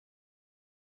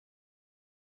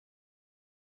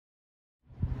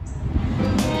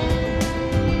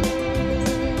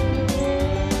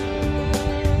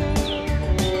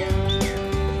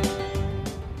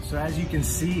can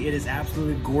see, it is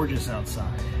absolutely gorgeous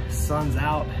outside. Sun's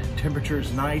out, temperature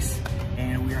is nice,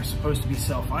 and we are supposed to be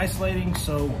self-isolating,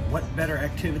 so what better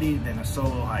activity than a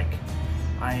solo hike?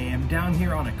 I am down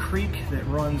here on a creek that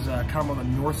runs kind of on the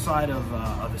north side of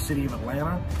the city of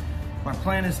Atlanta. My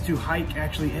plan is to hike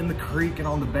actually in the creek and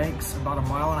on the banks about 1.5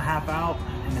 miles out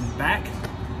and then back,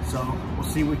 so we'll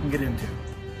see what we can get into.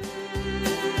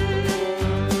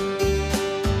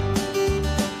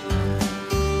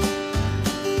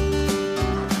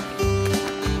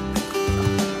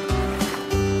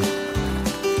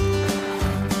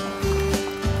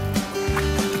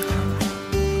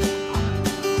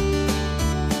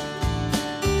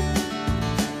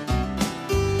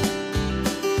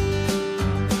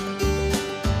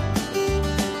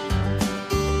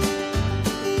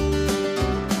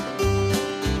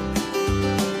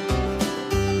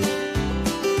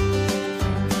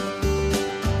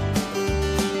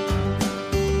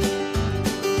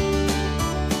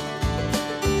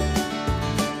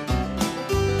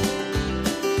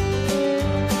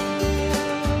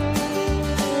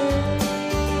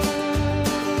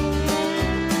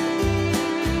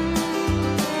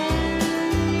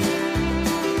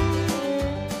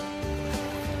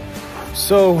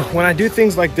 So when I do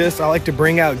things like this, I like to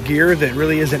bring out gear that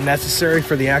really isn't necessary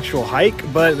for the actual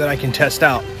hike, but that I can test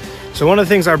out. So one of the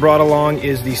things I brought along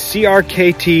is the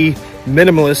CRKT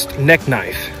Minimalist Neck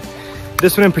Knife.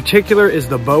 This one in particular is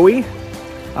the Bowie.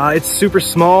 It's super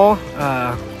small,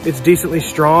 it's decently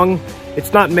strong.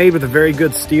 It's not made with a very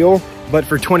good steel, but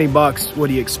for 20 bucks, what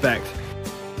do you expect?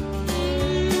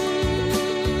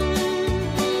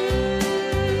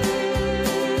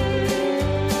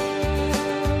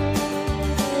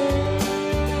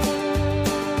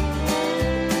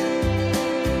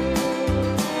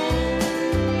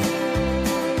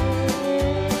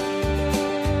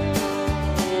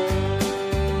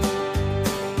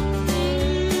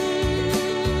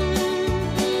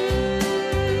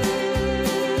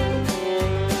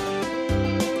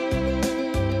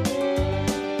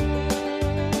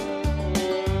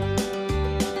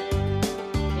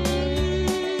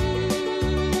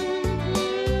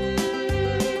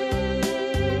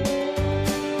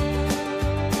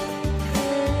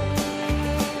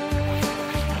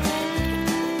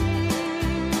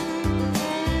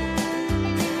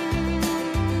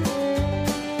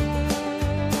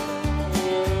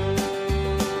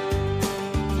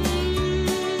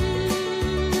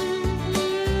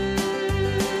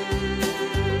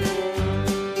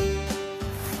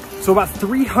 So about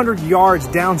 300 yards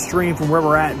downstream from where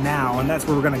we're at now, and that's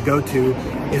where we're gonna go to,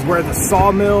 is where the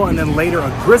sawmill and then later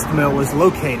a grist mill is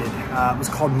located. It was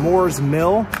called Moore's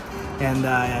Mill, and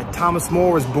Thomas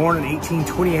Moore was born in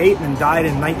 1828 and then died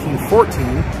in 1914.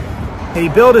 And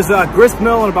he built his grist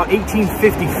mill in about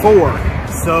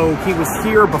 1854. So he was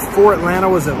here before Atlanta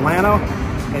was Atlanta,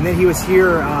 and then he was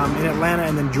here in Atlanta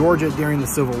and then Georgia during the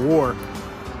Civil War.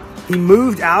 He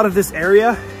moved out of this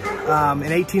area in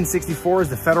 1864 as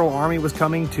the Federal Army was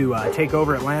coming to take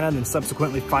over Atlanta and then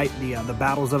subsequently fight the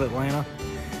battles of Atlanta.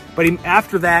 But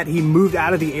after that, he moved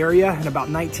out of the area in about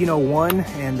 1901,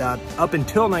 and up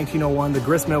until 1901, the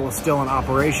grist mill was still in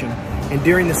operation. And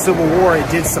during the Civil War, it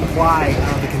did supply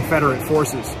the Confederate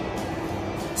forces.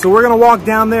 So we're gonna walk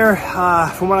down there.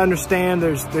 From what I understand,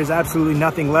 there's absolutely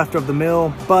nothing left of the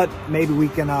mill, but maybe we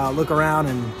can look around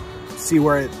and see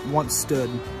where it once stood.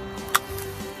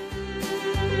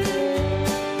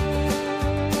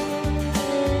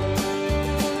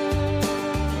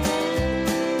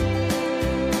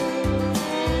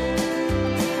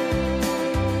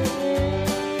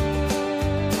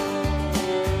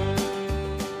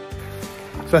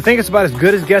 So I think it's about as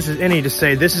good a guess as any to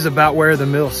say this is about where the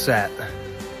mill sat.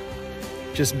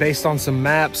 Just based on some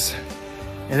maps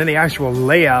and then the actual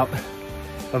layout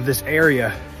of this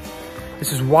area.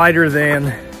 This is wider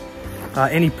than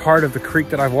any part of the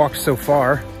creek that I've walked so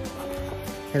far.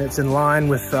 And it's in line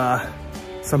with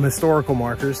some historical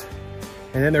markers.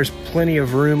 And then there's plenty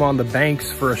of room on the banks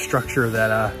for a structure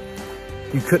that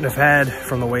you couldn't have had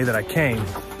from the way that I came.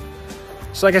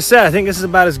 So like I said, I think this is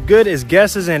about as good a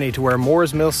guess as any to where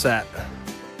Moore's Mill sat.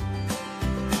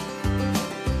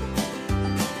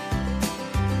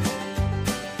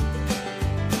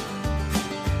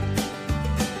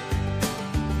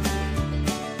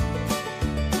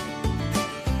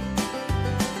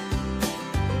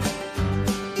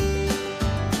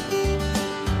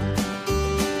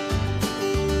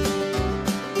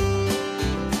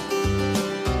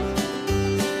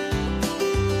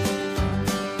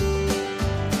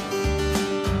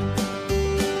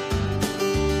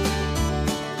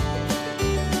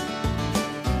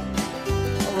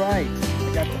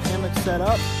 I got the hammock set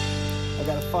up. I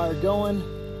got a fire going.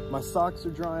 My socks are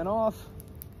drying off.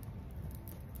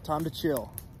 Time to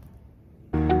chill.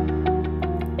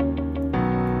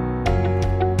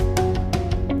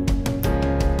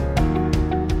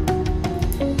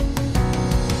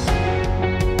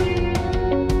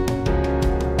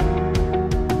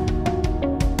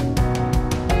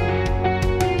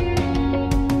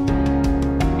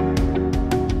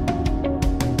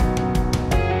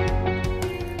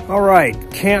 All right,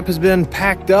 camp has been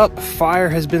packed up, fire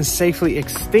has been safely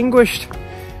extinguished,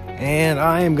 and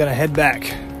I am gonna head back.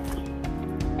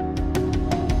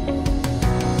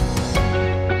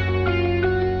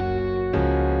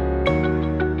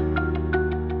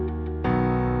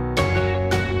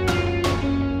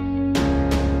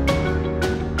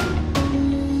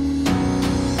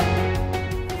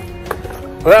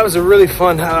 Well, that was a really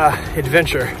fun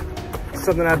adventure.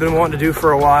 Something I've been wanting to do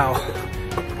for a while.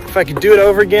 If I could do it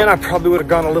over again, I probably would have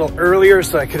gone a little earlier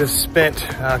so I could have spent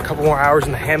a couple more hours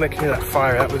in the hammock near that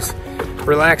fire. That was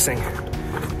relaxing.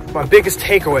 My biggest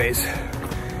takeaways: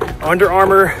 Under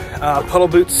Armour puddle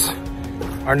boots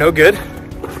are no good.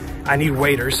 I need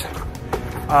waders.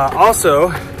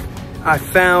 Also, I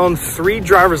found 3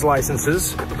 driver's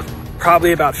licenses,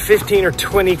 probably about 15 or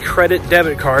 20 credit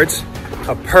debit cards,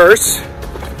 a purse,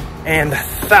 and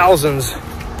thousands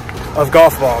of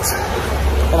golf balls.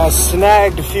 And I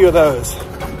snagged a few of those.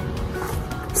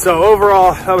 So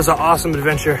overall, that was an awesome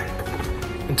adventure.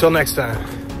 Until next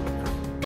time.